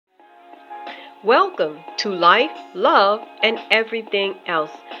Welcome to Life, Love, and Everything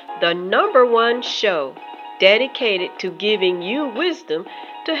Else, the #1 show dedicated to giving you wisdom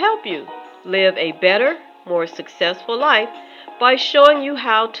to help you live a better, more successful life by showing you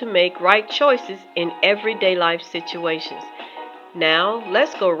how to make right choices in everyday life situations. Now,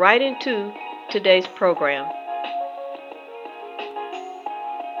 let's go right into today's program.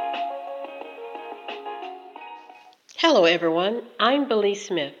 Hello, everyone. I'm Belize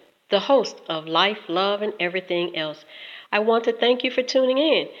Smith, the host of Life, Love, and Everything Else. I want to thank you for tuning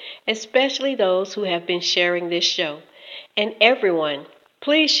in, especially those who have been sharing this show. And everyone,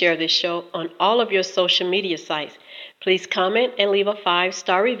 please share this show on all of your social media sites. Please comment and leave a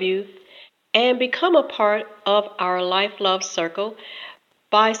 5-star review and become a part of our Life, Love Circle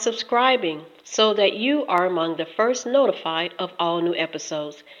by subscribing so that you are among the first notified of all new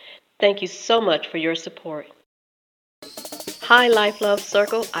episodes. Thank you so much for your support. Hi, Life Love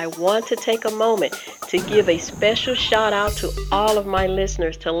Circle. I want to take a moment to give a special shout out to all of my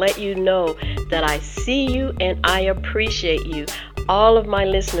listeners to let you know that I see you and I appreciate you. All of my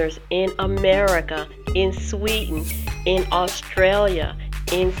listeners in America, in Sweden, in Australia,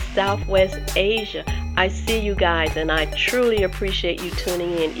 in Southwest Asia. I see you guys and I truly appreciate you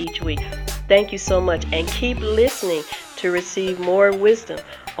tuning in each week. Thank you so much and keep listening to receive more wisdom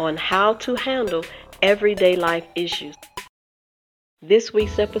on how to handle everyday life issues. This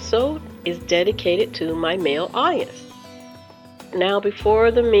week's episode is dedicated to my male audience. Now,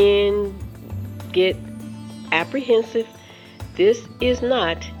 before the men get apprehensive, this is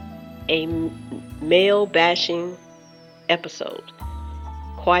not a male bashing episode.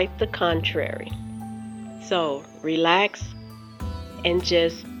 Quite the contrary. So, relax and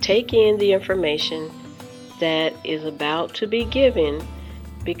just take in the information that is about to be given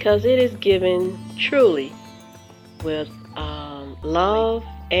because it is given truly with love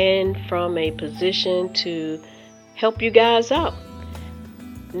and from a position to help you guys out.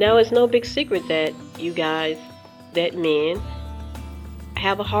 Now, it's no big secret that you guys, that men,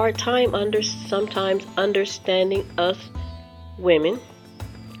 have a hard time sometimes understanding us women.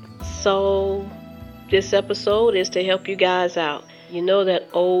 So this episode is to help you guys out. You know that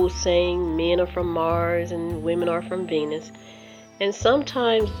old saying, men are from Mars and women are from Venus. And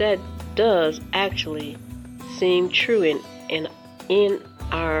sometimes that does actually seem true in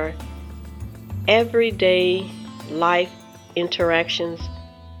our everyday life interactions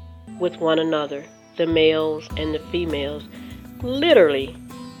with one another, the males and the females. Literally,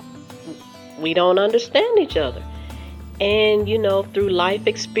 we don't understand each other. And through life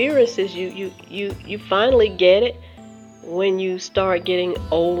experiences, you finally get it. When you start getting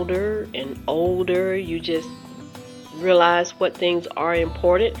older and older, you just realize what things are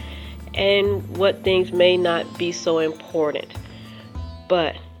important and what things may not be so important.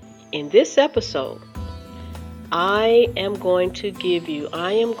 But in this episode, I am going to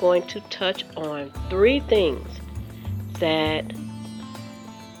touch on 3 things that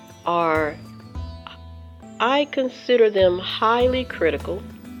I consider them highly critical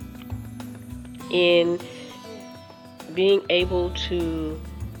in being able to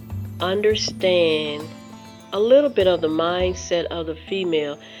understand a little bit of the mindset of the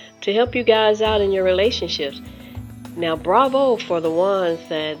female to help you guys out in your relationships. Now, bravo for the ones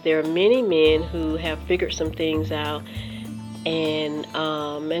that there are many men who have figured some things out and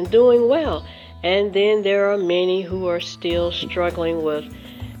doing well. And then there are many who are still struggling with,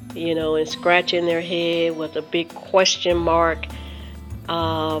 and scratching their head with a big question mark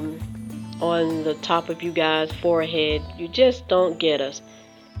on the top of you guys' forehead. You just don't get us.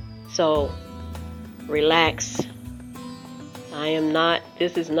 So, relax.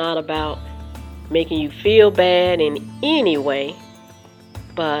 This is not about making you feel bad in any way,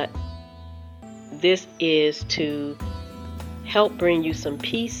 but this is to help bring you some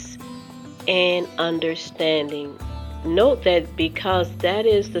peace and understanding. Note that because that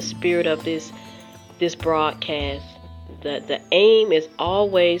is the spirit of this broadcast, the aim is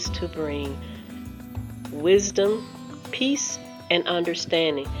always to bring wisdom, peace, and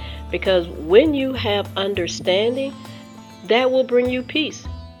understanding. Because when you have understanding, that will bring you peace.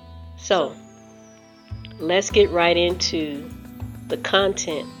 So, let's get right into the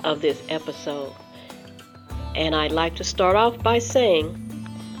content of this episode. And I'd like to start off by saying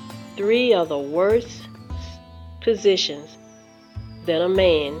 3 of the worst positions that a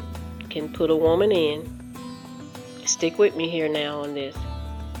man can put a woman in. Stick with me here now on this.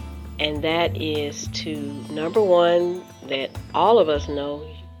 And that is to, number 1, that all of us know,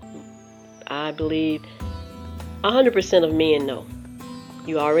 I believe 100% of men know.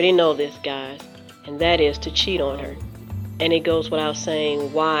 You already know this, guys. And that is to cheat on her. And it goes without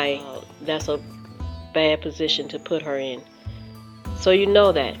saying why that's a bad position to put her in. So you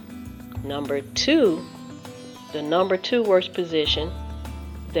know that. Number two, the number two worst position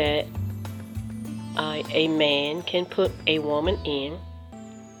that a man can put a woman in,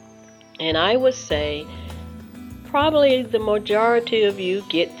 and I would say probably the majority of you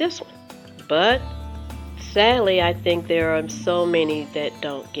get this one, but sadly I think there are so many that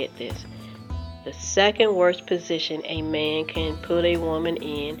don't get this. The second worst position a man can put a woman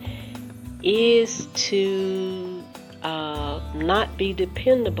in is to not be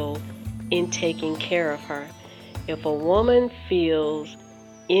dependable in taking care of her. If a woman feels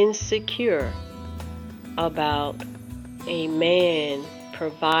insecure about a man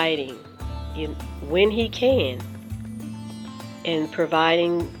providing when he can, and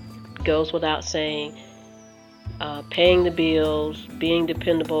providing goes without saying, paying the bills, being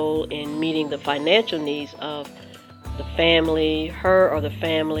dependable in meeting the financial needs of the family, her or the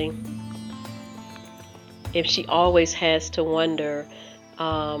family. If she always has to wonder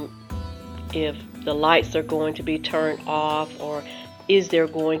if the lights are going to be turned off, or is there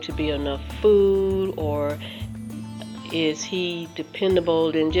going to be enough food, or is he dependable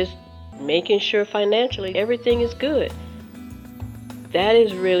in just making sure financially everything is good, that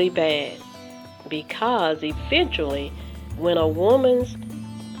is really bad. Because eventually, when a woman's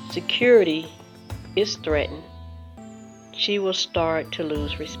security is threatened, she will start to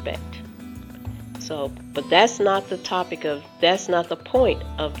lose respect. So, but that's not the point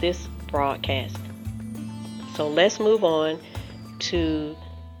of this broadcast. So let's move on to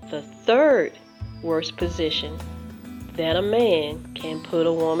the third worst position that a man can put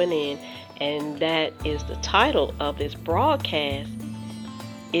a woman in, and that is the title of this broadcast,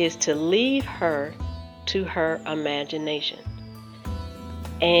 is to leave her to her imagination.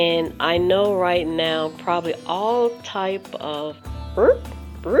 And I know right now probably all type of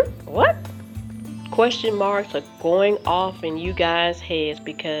what? Question marks are going off in you guys' heads,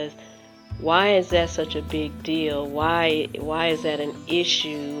 because why is that such a big deal? Why is that an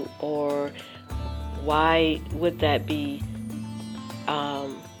issue? Or why would that be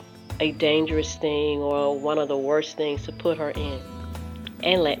a dangerous thing, or one of the worst things to put her in?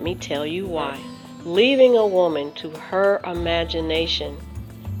 And let me tell you why. Leaving a woman to her imagination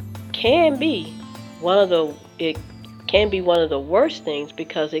can be one of the worst things,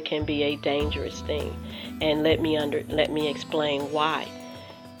 because it can be a dangerous thing. And let me explain why.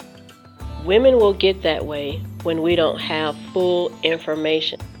 Women will get that way when we don't have full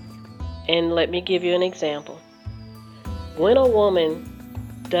information. And let me give you an example. When a woman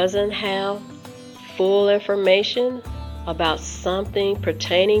doesn't have full information about something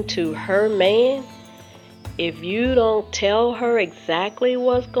pertaining to her man, if you don't tell her exactly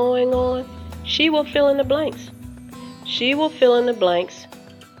what's going on, she will fill in the blanks. She will fill in the blanks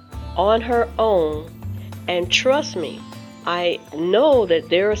on her own. And trust me, I know that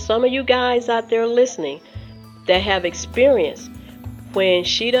there are some of you guys out there listening that have experienced when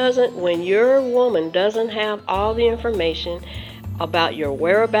your woman doesn't have all the information about your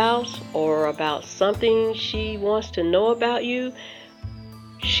whereabouts, or about something she wants to know about you,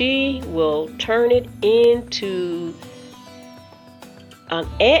 she will turn it into an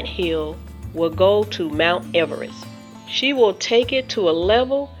anthill, will go to Mount Everest. She will take it to a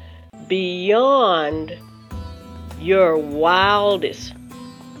level beyond your wildest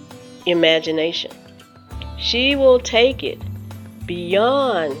imagination. She will take it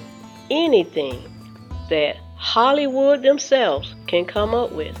beyond anything that Hollywood themselves can come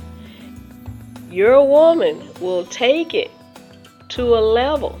up with. Your woman will take it to a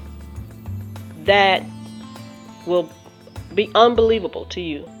level that will be unbelievable to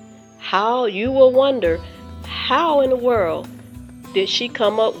you. How you will wonder, how in the world did she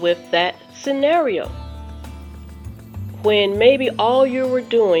come up with that scenario, when maybe all you were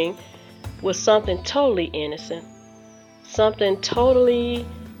doing was something totally innocent, something totally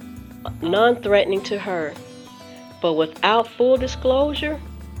non-threatening to her. But without full disclosure,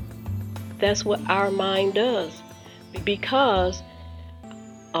 that's what our mind does. Because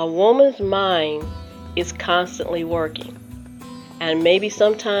a woman's mind is constantly working. And maybe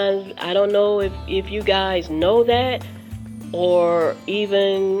sometimes, I don't know if you guys know that, or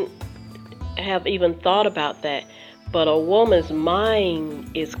even have even thought about that, but a woman's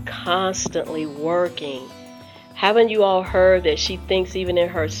mind is constantly working. Haven't you all heard that she thinks even in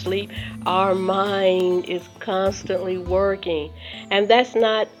her sleep? Our mind is constantly working. And that's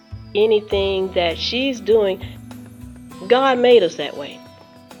not anything that she's doing. God made us that way.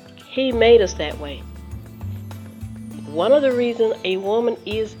 He made us that way. One of the reasons a woman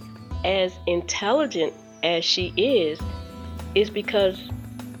is as intelligent as she is because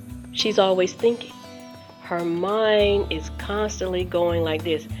She's always thinking. Her mind is constantly going like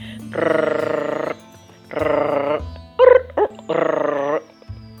this.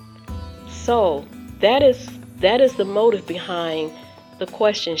 So that is the motive behind the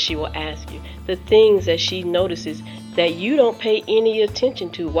questions she will ask you, the things that she notices that you don't pay any attention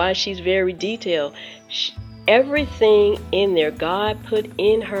to, why she's very detailed. Everything in there God put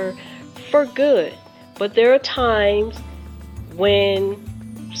in her for good. But there are times when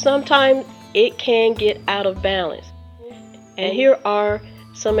sometimes it can get out of balance. And here are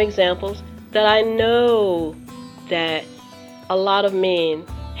some examples that I know that a lot of men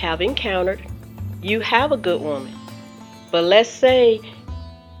have encountered. You have a good woman, but let's say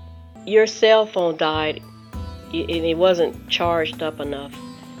your cell phone died and it wasn't charged up enough,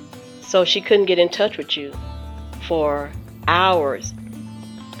 so she couldn't get in touch with you for hours.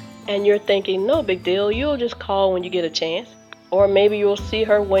 And you're thinking, no big deal, you'll just call when you get a chance. Or maybe you'll see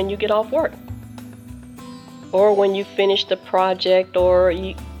her when you get off work. Or when you finish the project or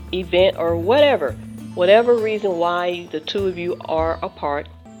event or whatever. Whatever reason why the two of you are apart,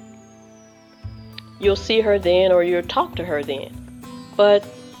 you'll see her then or you'll talk to her then. But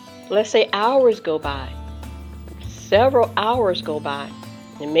let's say hours go by. Several hours go by.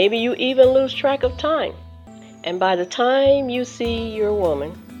 And maybe you even lose track of time. And by the time you see your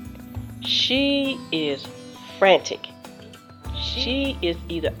woman, she is frantic. She is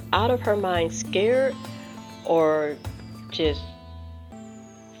either out of her mind scared or just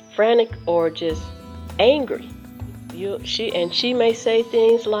frantic or just angry. She may say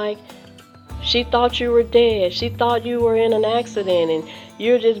things like, she thought you were dead. She thought you were in an accident and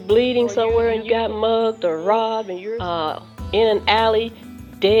you're just bleeding somewhere and you got mugged or robbed and you're in an alley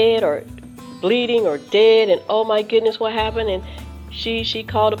dead or bleeding or dead, and oh my goodness, what happened? And she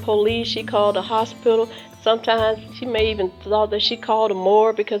called the police, she called the hospital. Sometimes she may even thought that she called a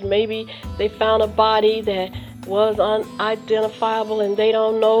morgue because maybe they found a body that was unidentifiable and they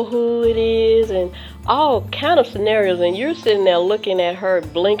don't know who it is, and all kind of scenarios. And you're sitting there looking at her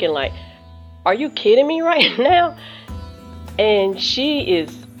blinking like, are you kidding me right now? And she's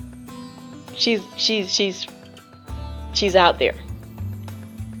out there.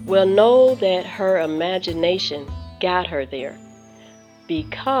 Well, know that her imagination got her there,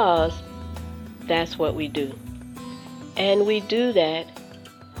 because that's what we do. And we do that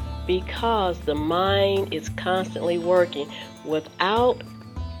because the mind is constantly working without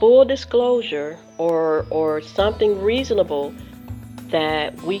full disclosure or something reasonable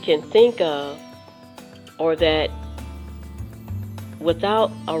that we can think of, or that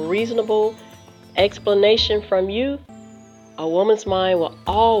without a reasonable explanation from you, a woman's mind will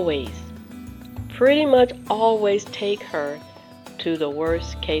always, pretty much always take her to the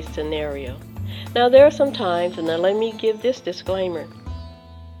worst case scenario. Now there are some times, and now let me give this disclaimer,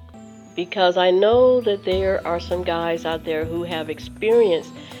 because I know that there are some guys out there who have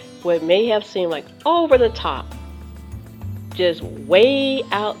experienced what may have seemed like over the top, just way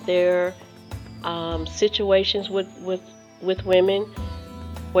out there situations with women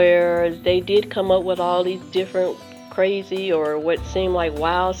where they did come up with all these different crazy or what seemed like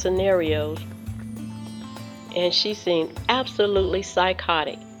wild scenarios, and she seemed absolutely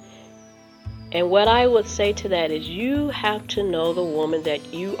psychotic. And what I would say to that is, you have to know the woman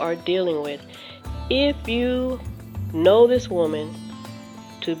that you are dealing with. If you know this woman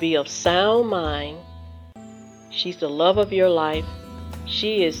to be of sound mind, she's the love of your life,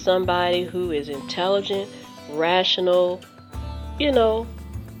 she is somebody who is intelligent, rational,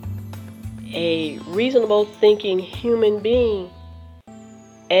 a reasonable thinking human being,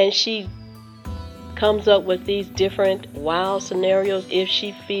 and she comes up with these different wild scenarios, if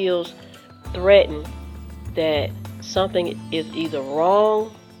she feels threatened that something is either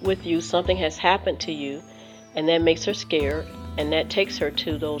wrong with you, something has happened to you, and that makes her scared, and that takes her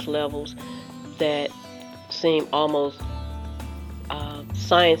to those levels that seem almost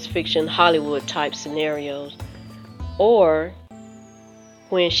science fiction, Hollywood type scenarios, or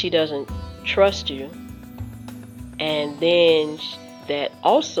when she doesn't trust you, and then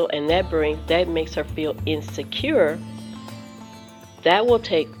that makes her feel insecure. That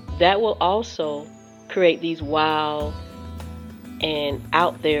will also create these wild and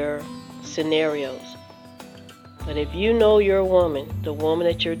out there scenarios. But if you know your woman, the woman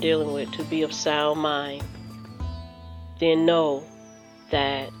that you're dealing with, to be of sound mind, then know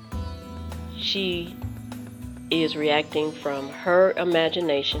that she is reacting from her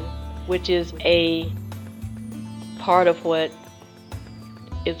imagination, which is a part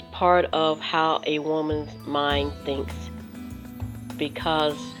of how a woman's mind thinks,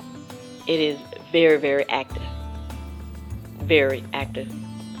 because it is very, very active. Very active.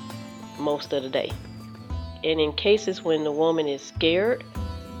 most of the day. And in cases when the woman is scared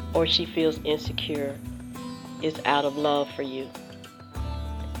or she feels insecure, it's out of love for you.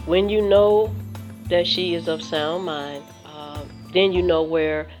 When you know that she is of sound mind, then you know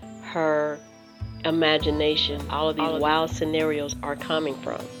where her imagination, all of these wild scenarios are coming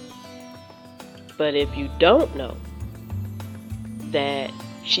from. But if you don't know that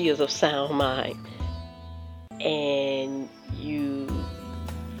she is of sound mind and you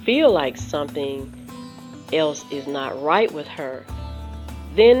feel like something else is not right with her,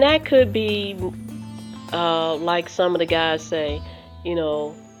 then that could be like some of the guys say,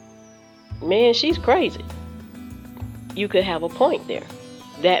 man, she's crazy. You could have a point there.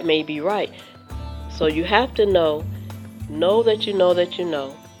 That may be right. So you have to know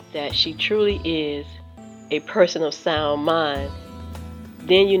that she truly is a person of sound mind.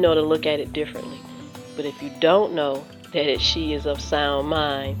 Then you know to look at it differently. But if you don't know that she is of sound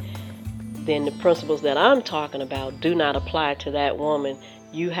mind, then the principles that I'm talking about do not apply to that woman.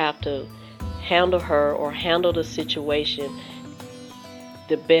 You have to handle her or handle the situation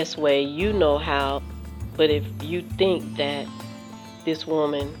the best way you know how. But if you think that this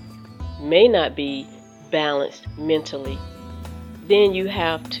woman may not be balanced mentally, then you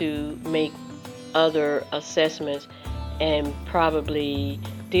have to make other assessments and probably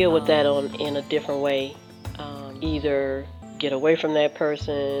deal with that in a different way. Either get away from that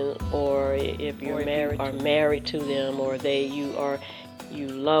person, or if you're married to them, or you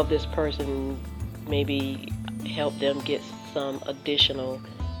love this person, maybe help them get some additional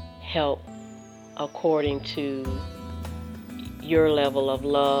help according to your level of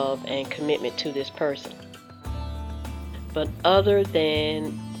love and commitment to this person. But other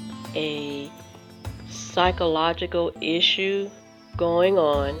than a psychological issue going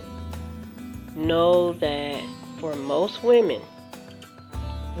on, know that for most women,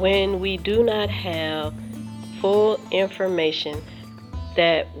 when we do not have full information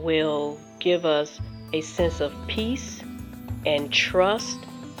that will give us a sense of peace and trust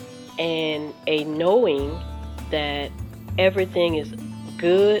and a knowing that everything is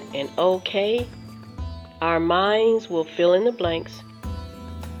good and okay, our minds will fill in the blanks.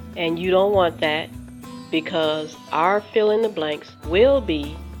 And you don't want that, because our fill in the blanks will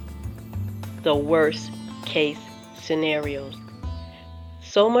be the worst case scenarios.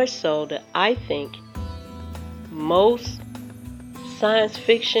 So much so that I think most science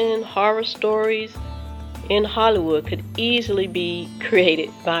fiction, horror stories in Hollywood could easily be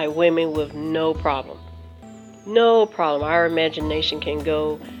created by women with no problem. No problem. Our imagination can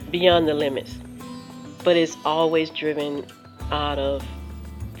go beyond the limits. But it's always driven out of,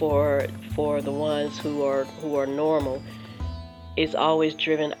 for the ones who are normal, it's always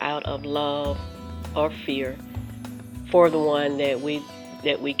driven out of love or fear for the one that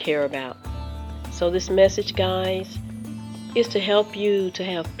we care about. So this message, guys, is to help you to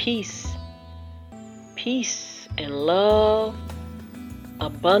have peace and love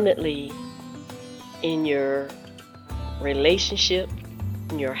abundantly in your relationship,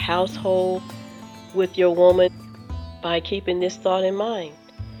 in your household, with your woman, by keeping this thought in mind.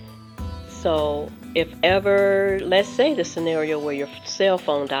 So if ever, let's say the scenario where your cell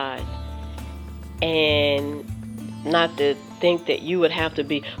phone died, and not to think that you would have to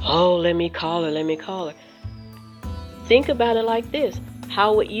be, let me call her. Think about it like this.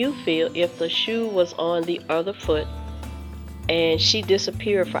 How would you feel if the shoe was on the other foot and she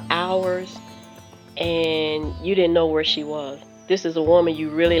disappeared for hours and you didn't know where she was? This is a woman you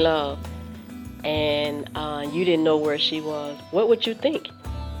really love, and you didn't know where she was. What would you think?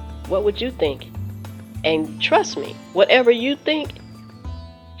 What would you think? And trust me, whatever you think,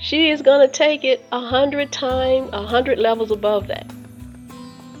 she is going to take it 100 levels above that.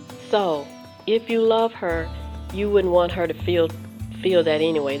 So, if you love her, you wouldn't want her to feel that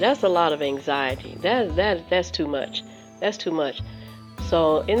anyway. That's a lot of anxiety. That's too much. That's too much.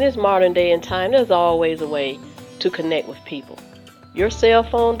 So, in this modern day and time, there's always a way to connect with people. Your cell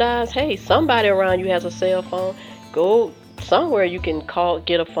phone dies, hey, somebody around you has a cell phone. Go somewhere you can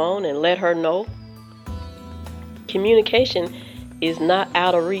get a phone and let her know. Communication is not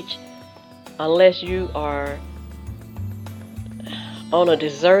out of reach unless you are on a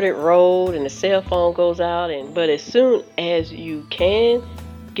deserted road and the cell phone goes out. But as soon as you can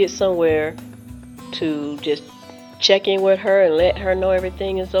get somewhere to just check in with her and let her know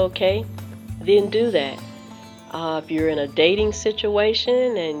everything is okay, then do that. If you're in a dating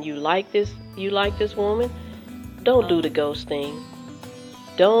situation and you like this woman, don't do the ghost thing.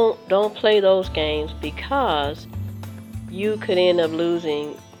 Don't play those games, because you could end up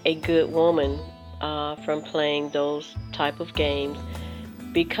losing a good woman from playing those type of games.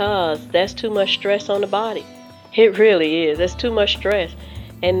 because that's too much stress on the body. It really is. That's too much stress.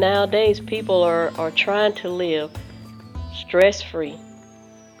 And nowadays, people are trying to live stress-free,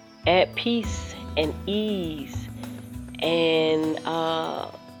 at peace and ease. And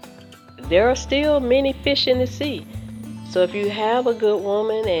there are still many fish in the sea. So if you have a good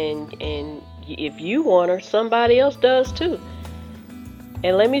woman and if you want her, somebody else does too.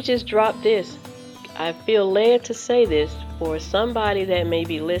 And let me just drop this. I feel led to say this for somebody that may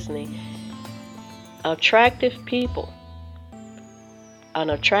be listening. Attractive people, an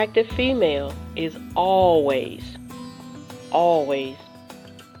attractive female is always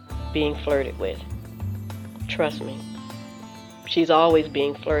being flirted with. Trust me. She's always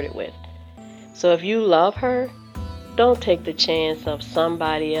being flirted with. So if you love her, don't take the chance of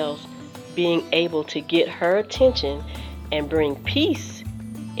somebody else being able to get her attention and bring peace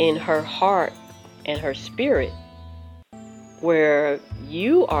in her heart and her spirit, where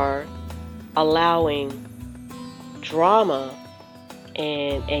you are allowing drama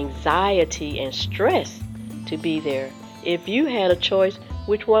and anxiety and stress to be there. If you had a choice,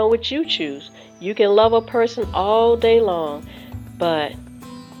 which one would you choose? You can love a person all day long, but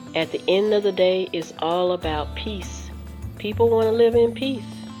at the end of the day, it's all about peace. People want to live in peace,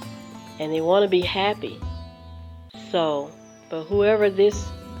 and they want to be happy. So, but whoever this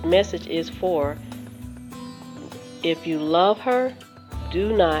message is for, if you love her,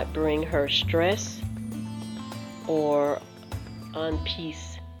 do not bring her stress or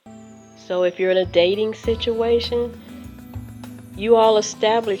unpeace. So if you're in a dating situation, you all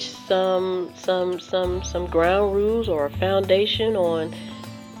establish some ground rules or a foundation on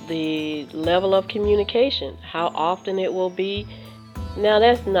the level of communication, how often it will be. Now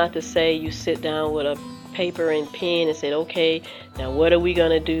that's not to say you sit down with a paper and pen and say, okay, now what are we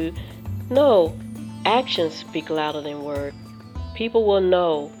going to do? No, actions speak louder than words. People will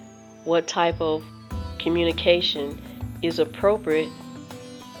know what type of communication is appropriate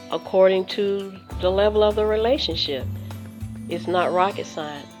according to the level of the relationship. It's not rocket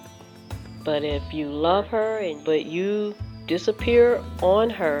science. But if you love her but you disappear on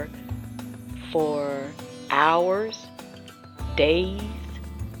her for hours, days,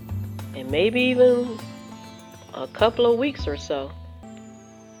 and maybe even a couple of weeks or so,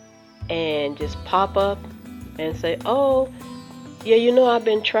 and just pop up and say, oh, yeah, you know, I've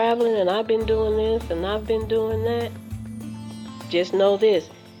been traveling and I've been doing this and I've been doing that. Just know this.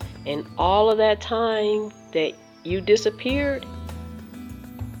 In all of that time that you disappeared,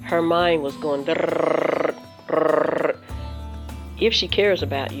 her mind was going if she cares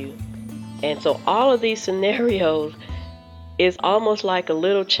about you. And so all of these scenarios is almost like a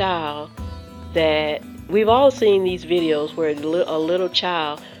little child that we've all seen these videos where a little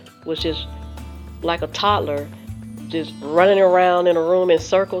child was just like a toddler, just running around in a room in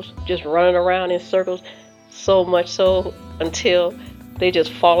circles, just running around in circles, so much so until they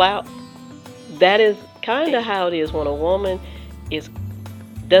just fall out. That is kind of how it is when a woman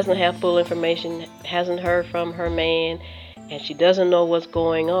doesn't have full information, hasn't heard from her man, and she doesn't know what's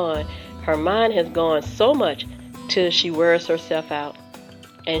going on. Her mind has gone so much till she wears herself out,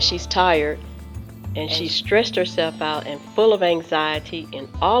 and she's tired, and she's stressed herself out and full of anxiety and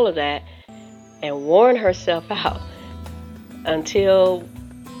all of that, and worn herself out until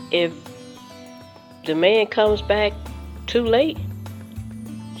if the man comes back too late,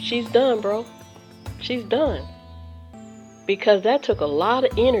 she's done, bro. She's done. Because that took a lot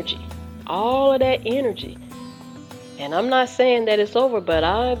of energy, all of that energy. And I'm not saying that it's over,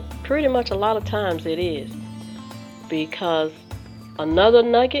 but pretty much a lot of times it is. Because another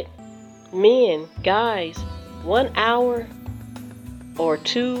nugget, men, guys, 1 hour or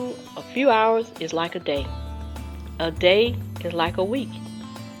two, a few hours is like a day. A day is like a week.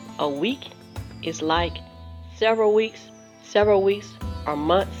 A week is like several weeks are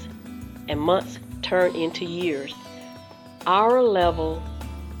months, and months turn into years. Our level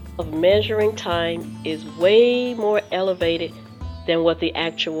of measuring time is way more elevated than what the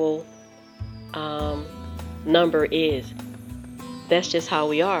actual number is. That's just how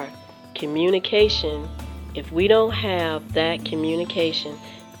we are. Communication, if we don't have that communication,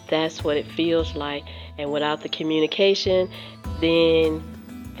 that's what it feels like. And without the communication, then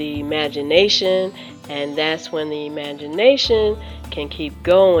the imagination, and that's when the imagination can keep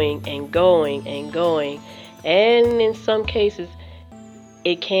going and going and going. And in some cases,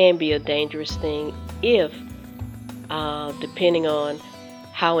 it can be a dangerous thing if, depending on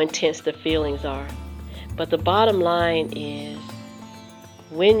how intense the feelings are. But the bottom line is,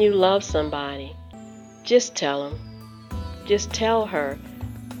 when you love somebody, just tell them. Just tell her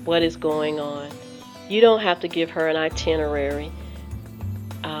what is going on. You don't have to give her an itinerary.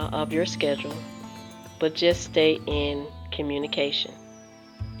 of your schedule, but just stay in communication.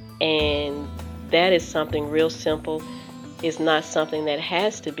 And that is something real simple. It's not something that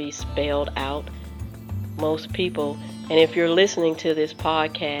has to be spelled out. Most people, and if you're listening to this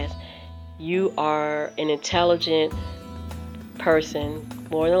podcast, you are an intelligent person,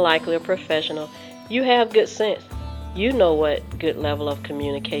 more than likely a professional. You have good sense. You know what good level of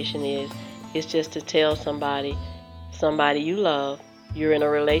communication is. It's just to tell somebody you love, you're in a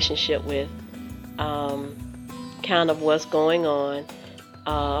relationship with, kind of what's going on,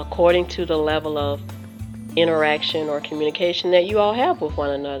 according to the level of interaction or communication that you all have with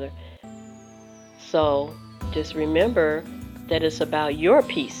one another. So just remember that it's about your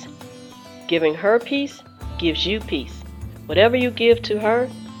peace. Giving her peace gives you peace. Whatever you give to her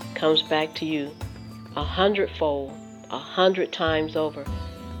comes back to you 100-fold, 100 times over.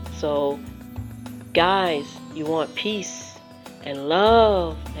 So guys, you want peace and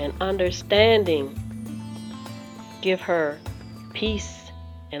love and understanding. Give her peace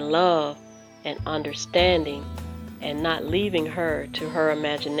and love and understanding, and not leaving her to her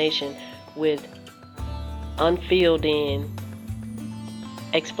imagination with unfilled in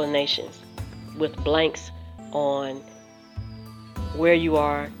explanations, with blanks on where you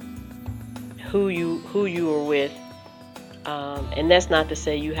are, who you are with. And that's not to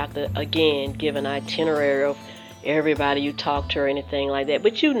say you have to, again, give an itinerary of everybody you talk to or anything like that,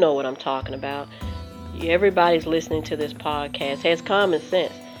 but you know what I'm talking about. Everybody's listening to this podcast has common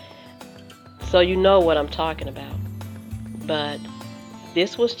sense, so you know what I'm talking about. But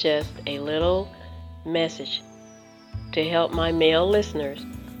this was just a little message to help my male listeners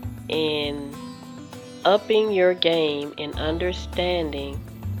in upping your game in understanding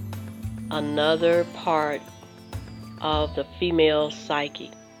another part of the female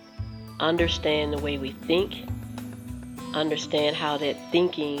psyche. Understand the way we think, understand how that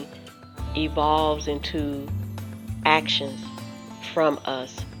thinking evolves into actions from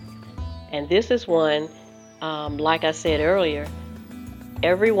us. And this is one, like I said earlier,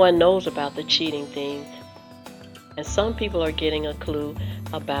 everyone knows about the cheating thing, and some people are getting a clue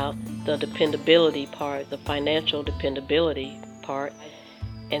about the dependability part, the financial dependability part.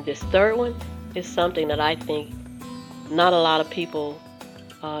 And this third one is something that I think not a lot of people,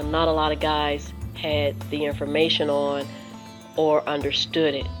 not a lot of guys had the information on or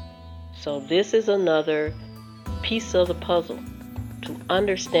understood it. So this is another piece of the puzzle to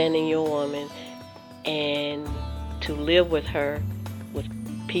understanding your woman and to live with her with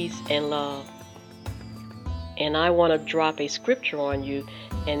peace and love. And I want to drop a scripture on you,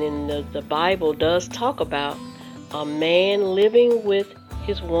 and in the Bible does talk about a man living with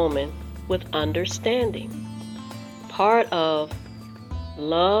his woman with understanding. Part of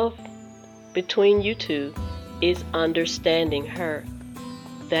love between you two is understanding her.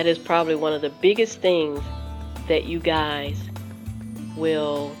 That is probably one of the biggest things that you guys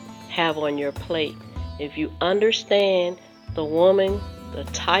will have on your plate. If you understand the woman, the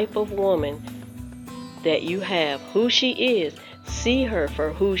type of woman that you have, who she is, see her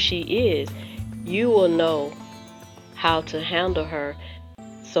for who she is, you will know how to handle her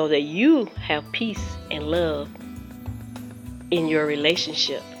so that you have peace and love in your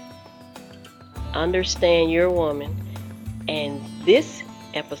relationship. Understand your woman, and this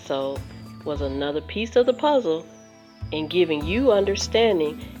episode was another piece of the puzzle in giving you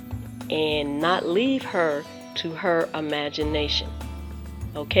understanding and not leave her to her imagination.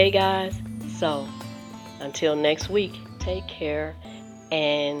 Okay, guys? So, until next week, take care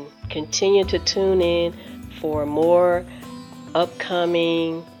and continue to tune in for more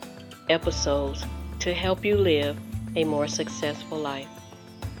upcoming episodes to help you live a more successful life.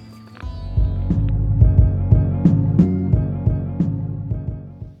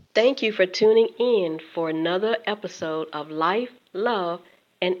 Thank you for tuning in for another episode of Life, Love,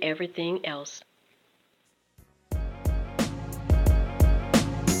 and Everything Else.